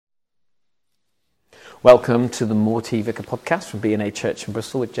Welcome to the More T Vicar podcast from B&A Church in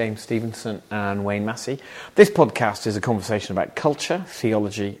Bristol with James Stevenson and Wayne Massey. This podcast is a conversation about culture,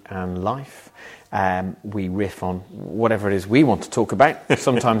 theology and life. We riff on whatever it is we want to talk about.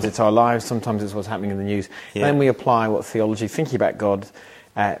 Sometimes it's our lives, sometimes it's what's happening in the news. Yeah. Then we apply what theology, thinking about God,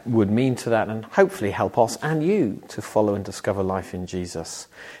 would mean to that, and hopefully help us and you to follow and discover life in Jesus.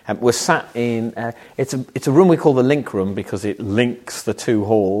 We're sat in, it's a room we call the Link Room because it links the two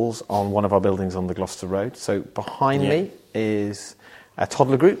halls on one of our buildings on the Gloucester Road. So behind me is a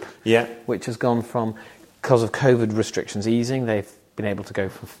toddler group, which has gone from, because of COVID restrictions easing, they've been able to go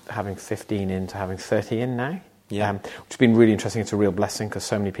from having 15 in to having 30 in now. Which has been really interesting. It's a real blessing because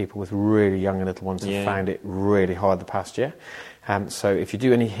so many people with really young and little ones have found it really hard the past year. So if you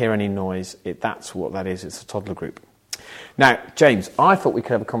do hear any noise, that's what that is. It's a toddler group. Now, James, I thought we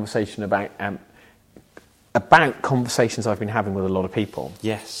could have a conversation about conversations I've been having with a lot of people.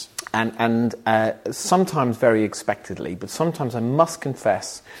 Yes. And sometimes very expectedly, but sometimes I must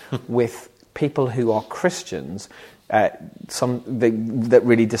confess with people who are Christians, that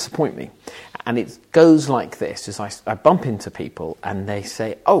really disappoint me. And it goes like this, as I bump into people and they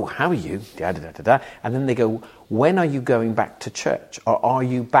say, "Oh, how are you?" Da-da-da-da-da. And then they go, "When are you going back to church? Or are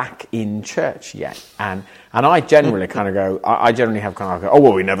you back in church yet?" And I generally kind of go, I generally have kind of go, "Oh,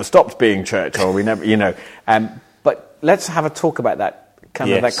 well, we never stopped being church," or we never, but let's have a talk about that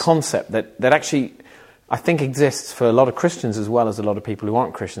kind of that concept that actually I think exists for a lot of Christians as well as a lot of people who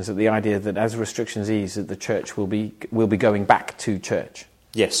aren't Christians, that the idea that as restrictions ease, that the church will be going back to church.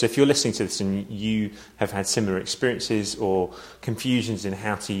 Yes, so if you're listening to this and you have had similar experiences or confusions in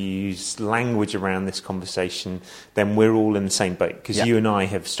how to use language around this conversation, then we're all in the same boat, because you and I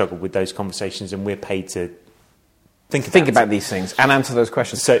have struggled with those conversations and we're paid to think about these things and answer those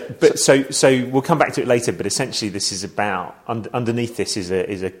questions. So we'll come back to it later, but essentially this is about, underneath this is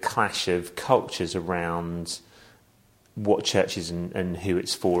a clash of cultures around what church is and who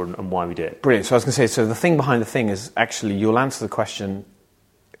it's for and why we do it. Brilliant. So I was going to say, so the thing behind the thing is actually you'll answer the question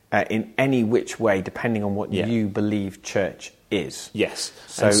in any which way, depending on what you believe church is. Yes.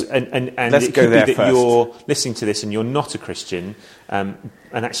 So and let's it go could there be that first. You're listening to this and you're not a Christian, and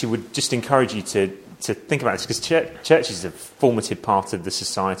actually would just encourage you to think about this, because church is a formative part of the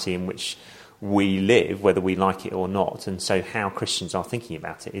society in which we live, whether we like it or not, and so how Christians are thinking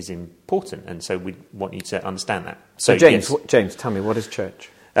about it is important, and so we want you to understand that. So James, tell me, what is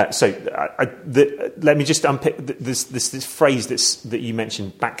church? Let me just unpick this phrase that you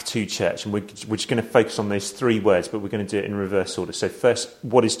mentioned, back to church, and we're just going to focus on those three words, but we're going to do it in reverse order. So first,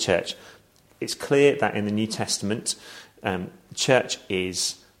 what is church? It's clear that in the New Testament, church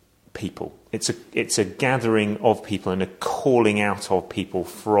is people. It's a gathering of people and a calling out of people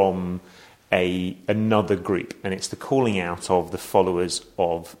from another group, and it's the calling out of the followers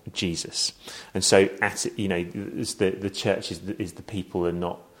of Jesus. And so, the church is the people and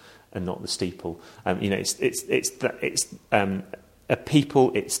not the steeple. It's a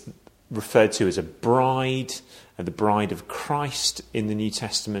people. It's referred to as a bride, the bride of Christ in the New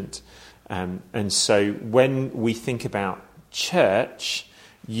Testament. And so, when we think about church,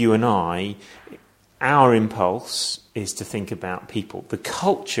 you and I, our impulse is to think about people. The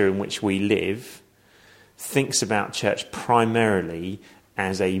culture in which we live thinks about church primarily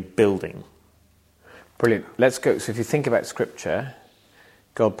as a building. Brilliant. Let's go. So if you think about Scripture,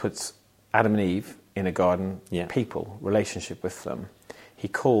 God puts Adam and Eve in a garden, people, relationship with them. He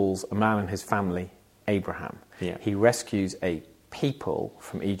calls a man and his family Abraham. Yeah. He rescues a people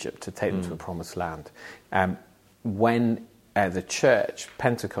from Egypt to take them to the promised land. When the church,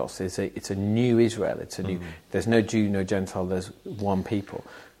 Pentecost, it's a new Israel. It's a new. There's no Jew, no Gentile. There's one people.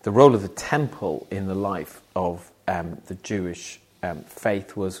 The role of the temple in the life of the Jewish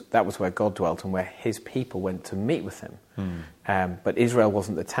faith was where God dwelt and where His people went to meet with Him. But Israel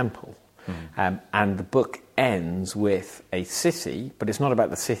wasn't the temple. And the book ends with a city, but it's not about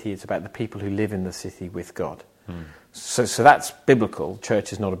the city. It's about the people who live in the city with God. So that's biblical.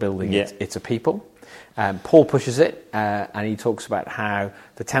 Church is not a building. It's a people. Paul pushes it, and he talks about how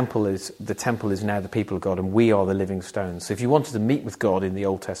the temple is now the people of God, and we are the living stones. So if you wanted to meet with God in the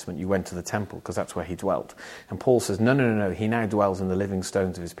Old Testament, you went to the temple because that's where He dwelt. And Paul says, no, He now dwells in the living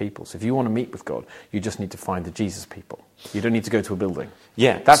stones of His people. So if you want to meet with God, you just need to find the Jesus people. You don't need to go to a building.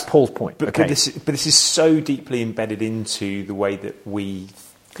 Yeah, that's Paul's point. But this is so deeply embedded into the way that we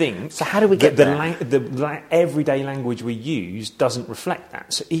think. So how do we get there? The everyday language we use doesn't reflect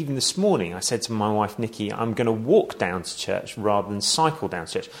that. So even this morning I said to my wife Nikki, I'm going to walk down to church rather than cycle down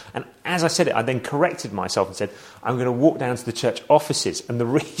to church. And as I said it, I then corrected myself and said, I'm going to walk down to the church offices. And the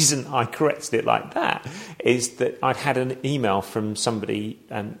reason I corrected it like that is that I'd had an email from somebody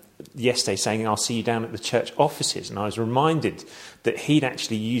yesterday saying, I'll see you down at the church offices. And I was reminded that he'd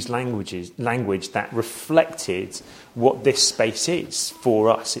actually used language that reflected what this space is for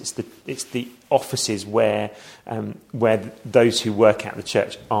us. It's the offices where those who work at the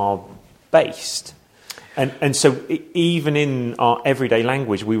church are based. And so even in our everyday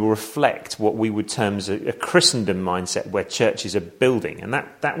language, we will reflect what we would term as a Christendom mindset, where church is a building. And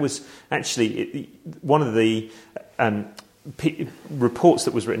that was actually one of the reports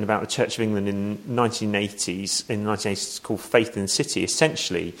that was written about the Church of England in the 1980s, called Faith in the City,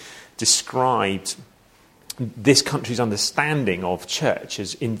 essentially described this country's understanding of church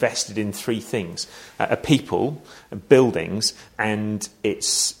as invested in three things: a people, buildings, and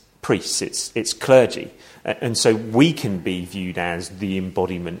its priests, its clergy. And so we can be viewed as the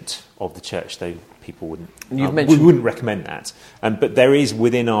embodiment of the church, though people wouldn't. We wouldn't recommend that. But there is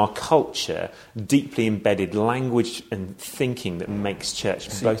within our culture deeply embedded language and thinking that makes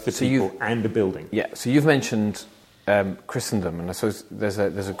church both a people and a building. Yeah. So you've mentioned Christendom, and I suppose there's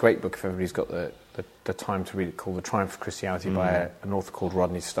a great book if everybody's got the time to read it, called The Triumph of Christianity by an author called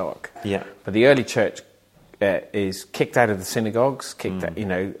Rodney Stark. Yeah. But the early church is kicked out of the synagogues,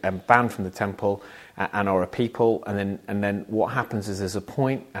 banned from the temple, and are a people. And then what happens is there's a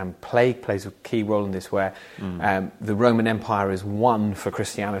point, and plague plays a key role in this, where the Roman Empire is won for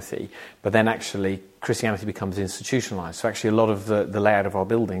Christianity, but then actually Christianity becomes institutionalized. So actually a lot of the layout of our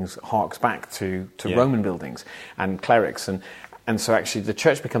buildings harks back to Roman buildings and clerics. And so actually the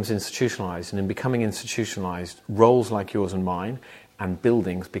church becomes institutionalized, and in becoming institutionalized, roles like yours and mine and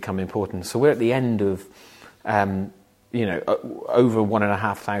buildings become important. So we're at the end of over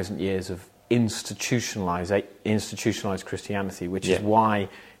 1,500 years of institutionalized Christianity, which is why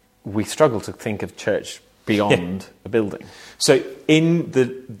we struggle to think of church beyond a building. So in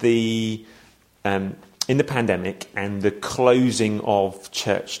the pandemic and the closing of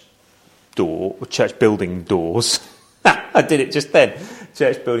church building doors, I did it just then.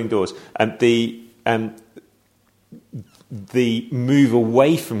 Church building doors, and the move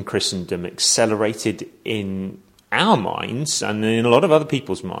away from Christendom accelerated in our minds and in a lot of other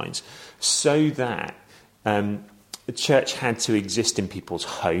people's minds, so that the church had to exist in people's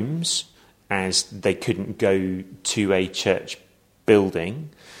homes, as they couldn't go to a church building.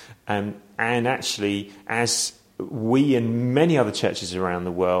 And actually, as we and many other churches around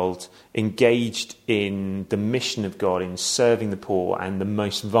the world engaged in the mission of God in serving the poor and the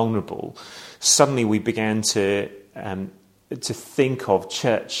most vulnerable, suddenly we began to think of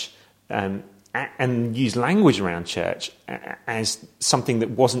church and use language around church as something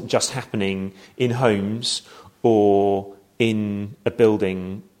that wasn't just happening in homes or in a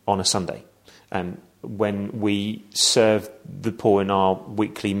building on a Sunday. When we serve the poor in our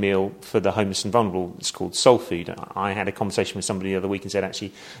weekly meal for the homeless and vulnerable, it's called Soul Food. I had a conversation with somebody the other week and said,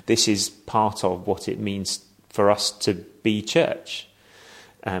 actually, this is part of what it means for us to be church.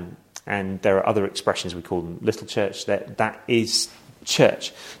 And there are other expressions, we call them little church, that is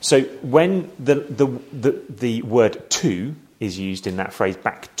church. So when the word to is used in that phrase,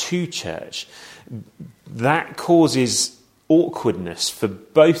 back to church, that causes awkwardness for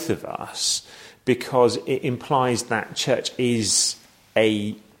both of us, because it implies that church is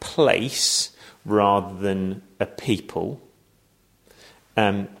a place rather than a people.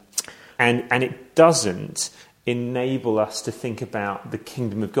 And it doesn't enable us to think about the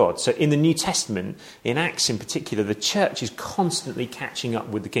kingdom of God. So in the New Testament, in Acts in particular, the church is constantly catching up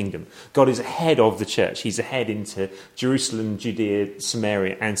with the kingdom. God is ahead of the church. He's ahead into Jerusalem, Judea,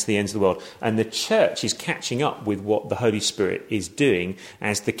 Samaria, and to the ends of the world. And the church is catching up with what the Holy Spirit is doing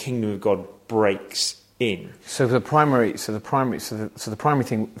as the kingdom of God breaks in. So the primary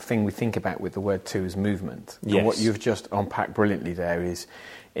thing we think about with the word "to" is movement. Yes. And what you've just unpacked brilliantly there is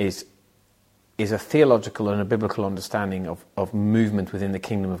a theological and a biblical understanding of movement within the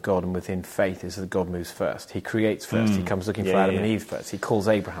kingdom of God and within faith, is that God moves first. He creates first. He comes looking for Adam and Eve first. He calls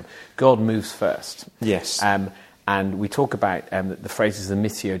Abraham. God moves first. Yes. And we talk about the phrase is the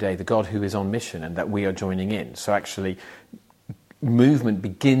Missio Dei, the God who is on mission, and that we are joining in. So actually, movement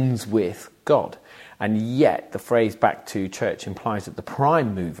begins with God. And yet, the phrase back to church implies that the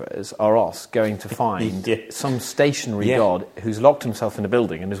prime movers are us going to find some stationary God who's locked himself in a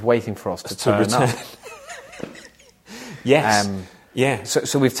building and is waiting for us to turn up. Yes.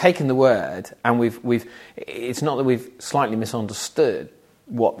 So we've taken the word, and we've. It's not that we've slightly misunderstood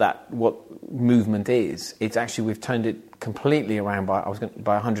what movement is. It's actually we've turned it completely around by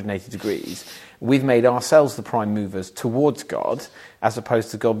 180 degrees. We've made ourselves the prime movers towards God, as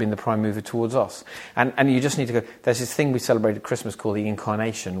opposed to God being the prime mover towards us. And you just need to go. There's this thing we celebrate at Christmas called the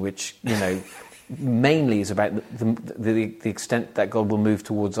Incarnation, which mainly is about the extent that God will move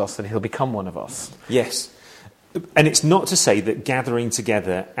towards us, that he'll become one of us. Yes. And it's not to say that gathering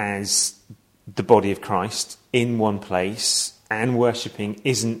together as the body of Christ in one place and worshipping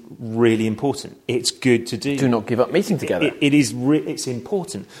isn't really important. It's good to do. Do not give up meeting together. It's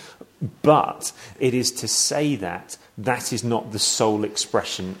important. But it is to say that is not the sole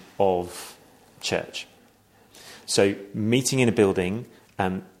expression of church. So meeting in a building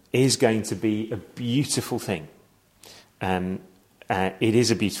is going to be a beautiful thing. It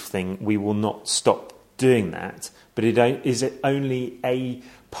is a beautiful thing. We will not stop doing that. But is it only a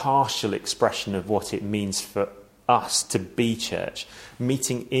partial expression of what it means for us to be church?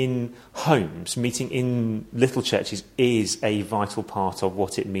 Meeting in homes, meeting in little churches is a vital part of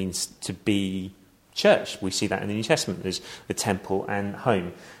what it means to be church. We see that in the New Testament. There's the temple and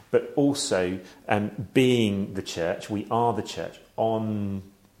home. But also being the church, we are the church on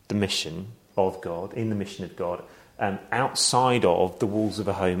the mission of God, in the mission of God, outside of the walls of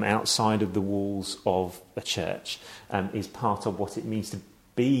a home, outside of the walls of a church, is part of what it means to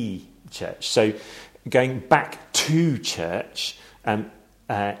be church. So going back to church,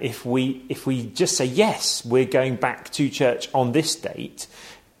 if we just say, yes, we're going back to church on this date,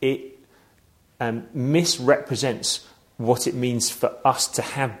 it misrepresents what it means for us to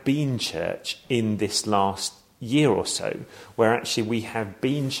have been church in this last year or so, where actually we have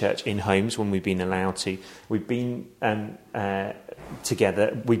been church in homes when we've been allowed to. We've been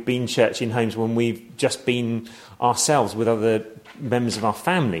together. We've been church in homes when we've just been ourselves with other members of our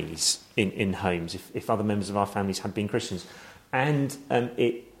families in homes, if other members of our families had been Christians. And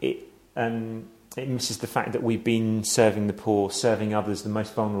it misses the fact that we've been serving the poor, serving others, the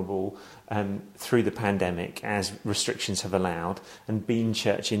most vulnerable, through the pandemic as restrictions have allowed, and been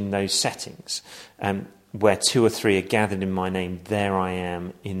church in those settings. Where 2 or 3 are gathered in my name, there I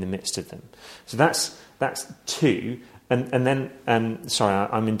am in the midst of them. So that's 2. And then, sorry,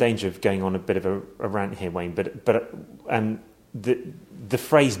 I'm in danger of going on a bit of a rant here, Wayne, but the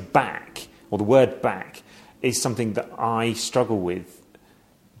phrase back, or the word back, is something that I struggle with,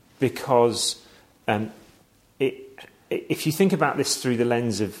 because if you think about this through the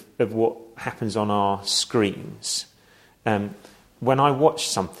lens of what happens on our screens, when I watch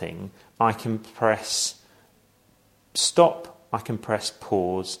something, I can press stop, I can press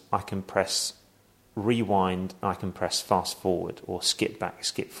pause, I can press rewind, I can press fast forward, or skip back,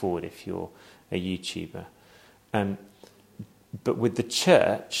 skip forward if you're a YouTuber. But with the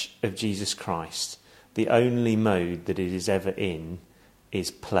Church of Jesus Christ, the only mode that it is ever in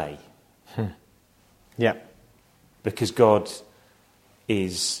is play. Yeah. Because God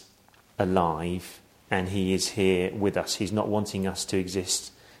is alive and he is here with us. He's not wanting us to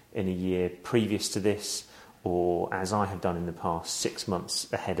exist in a year previous to this, or as I have done in the past, 6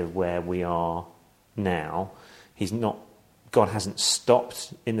 months ahead of where we are now. God hasn't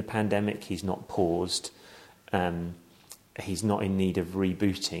stopped in the pandemic. He's not paused. He's not in need of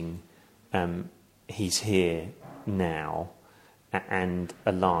rebooting. He's here now and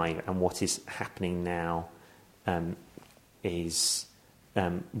alive. And what is happening now is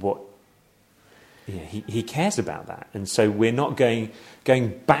what he cares about that. And so we're not going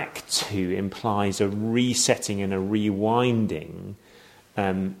back to implies a resetting and a rewinding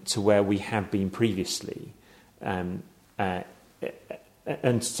to where we have been previously. And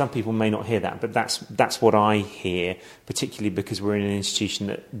some people may not hear that, but that's what I hear, particularly because we're in an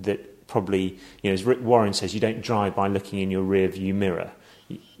institution that probably, as Rick Warren says, you don't drive by looking in your rear view mirror.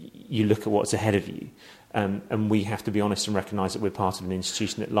 You look at what's ahead of you. And we have to be honest and recognise that we're part of an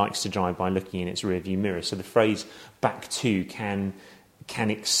institution that likes to drive by looking in its rear view mirror. So the phrase back to can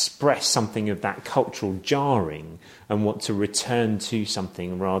express something of that cultural jarring and want to return to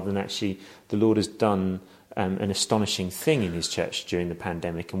something, rather than actually the Lord has done an astonishing thing in his church during the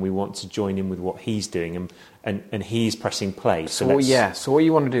pandemic, and we want to join in with what he's doing, and he's pressing play. So what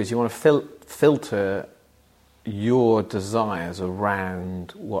you want to do is you want to filter your desires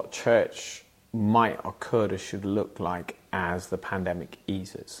around what church might or could or should look like as the pandemic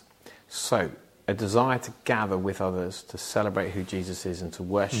eases. So a desire to gather with others, to celebrate who Jesus is and to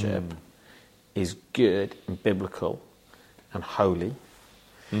worship is good and biblical and holy.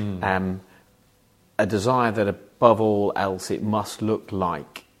 A desire that above all else it must look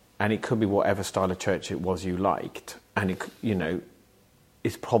like, and it could be whatever style of church it was you liked, and it,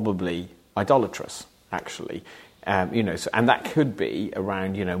 is probably idolatrous, actually. And that could be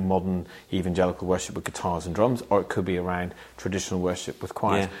around, modern evangelical worship with guitars and drums, or it could be around traditional worship with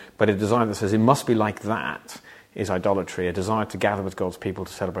choirs. Yeah. But a desire that says it must be like that is idolatry. A desire to gather with God's people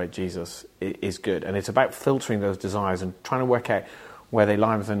to celebrate Jesus is good. And it's about filtering those desires and trying to work out where they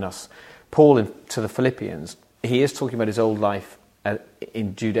lie within us. Paul to the Philippians, he is talking about his old life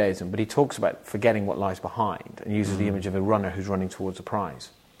in Judaism, but he talks about forgetting what lies behind and uses the image of a runner who's running towards a prize.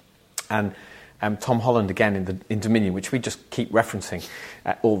 And Tom Holland, again, in Dominion, which we just keep referencing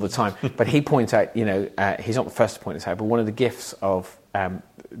all the time, but he points out, he's not the first to point this out, but one of the gifts of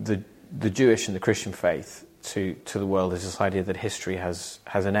the Jewish and the Christian faith to the world is this idea that history has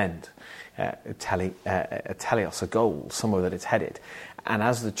an end, a teleos, a goal, somewhere that it's headed. And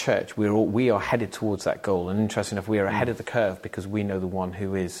as the church, we are headed towards that goal. And interesting enough, we are ahead of the curve because we know the one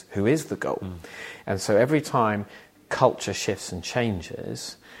who is the goal. And so every time culture shifts and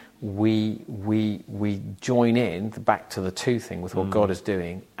changes, we join in back to the two thing with what God is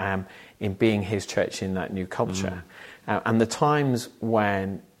doing in being His church in that new culture. And the times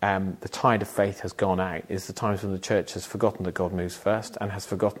when the tide of faith has gone out is the times when the church has forgotten that God moves first and has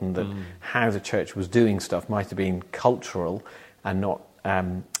forgotten that how the church was doing stuff might have been cultural and not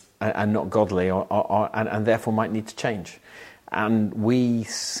godly, and therefore might need to change. And we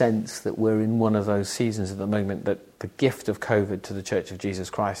sense that we're in one of those seasons at the moment that the gift of COVID to the Church of Jesus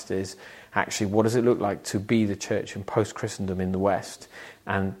Christ is actually, what does it look like to be the church in post-Christendom in the West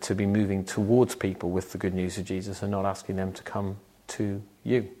and to be moving towards people with the good news of Jesus and not asking them to come to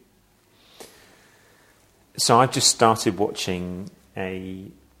you? So I've just started watching a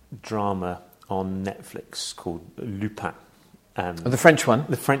drama on Netflix called Lupin. The French one?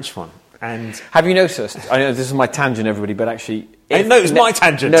 The French one. And have you noticed? I know this is my tangent, everybody, but actually, no, it's my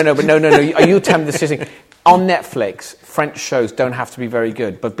tangent. No. Are you telling me this thing? On Netflix, French shows don't have to be very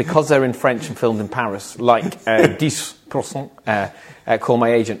good, but because they're in French and filmed in Paris, like 10%, Call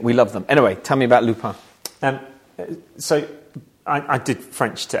My Agent, we love them. Anyway, tell me about Lupin. So I did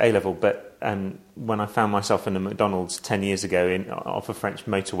French to A-level, but when I found myself in a McDonald's 10 years ago off a French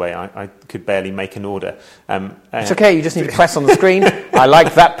motorway, I could barely make an order. It's okay, you just need to press on the screen. I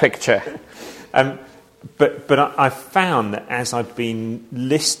like that picture. But I found that as I've been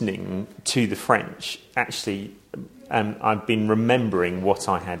listening to the French, actually, I've been remembering what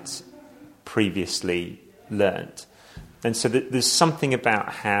I had previously learnt. And so there's something about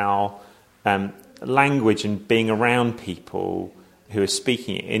how language and being around people who are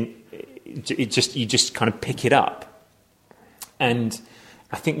speaking it, you just kind of pick it up. And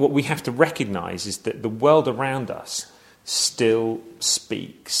I think what we have to recognise is that the world around us still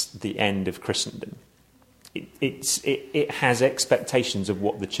speaks the end of Christendom. It has expectations of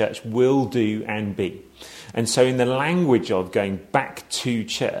what the church will do and be. And so in the language of going back to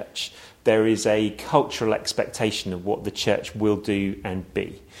church, there is a cultural expectation of what the church will do and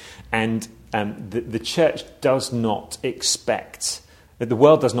be. And the church does not expect, the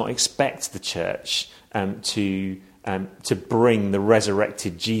world does not expect the church to bring the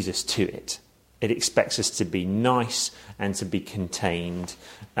resurrected Jesus to it. It expects us to be nice and to be contained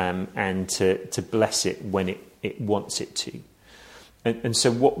and to bless it when it wants it to. And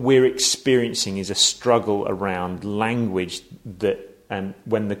so what we're experiencing is a struggle around language that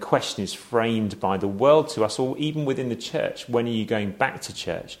when the question is framed by the world to us, or even within the church, when are you going back to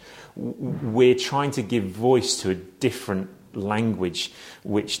church? We're trying to give voice to a different language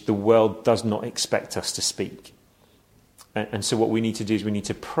which the world does not expect us to speak. And so what we need to do is we need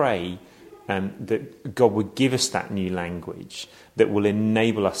to pray that God would give us that new language that will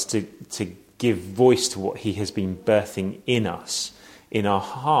enable us to give voice to what He has been birthing in us, in our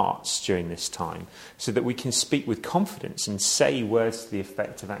hearts during this time, so that we can speak with confidence and say words to the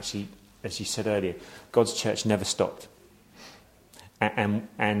effect of actually, as you said earlier, God's church never stopped.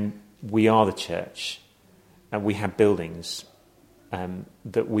 And we are the church, and we have buildings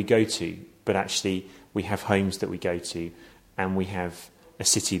that we go to, but actually we have homes that we go to, and we have a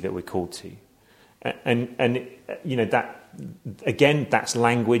city that we're called to. And you know, that again, that's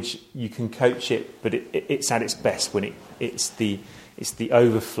language. You can coach it, but it's at its best when it's the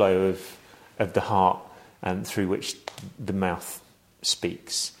overflow of the heart through which the mouth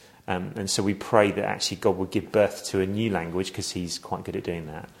speaks. And so we pray that actually God will give birth to a new language, because He's quite good at doing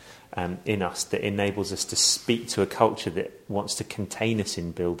that, in us, that enables us to speak to a culture that wants to contain us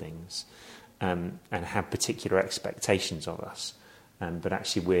in buildings and have particular expectations of us. But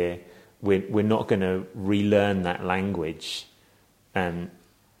actually we're not going to relearn that language.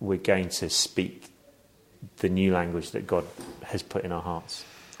 We're going to speak the new language that God has put in our hearts.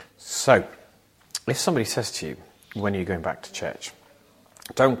 So, if somebody says to you, when are you going back to church?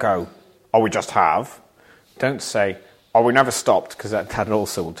 Don't go, oh, we just have. Don't say, oh, we never stopped, because that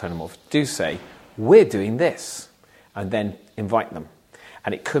also will turn them off. Do say, we're doing this, and then invite them.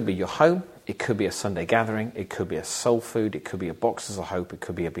 And it could be your home, it could be a Sunday gathering, it could be a soul food, it could be a Boxers of Hope, it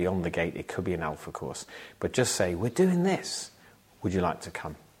could be a Beyond the Gate, it could be an Alpha course. But just say, we're doing this. Would you like to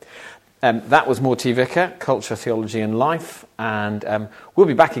come? That was Morty Vicar, Culture, Theology and Life. And we'll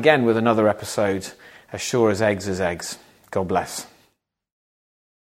be back again with another episode, as sure as eggs is eggs. God bless.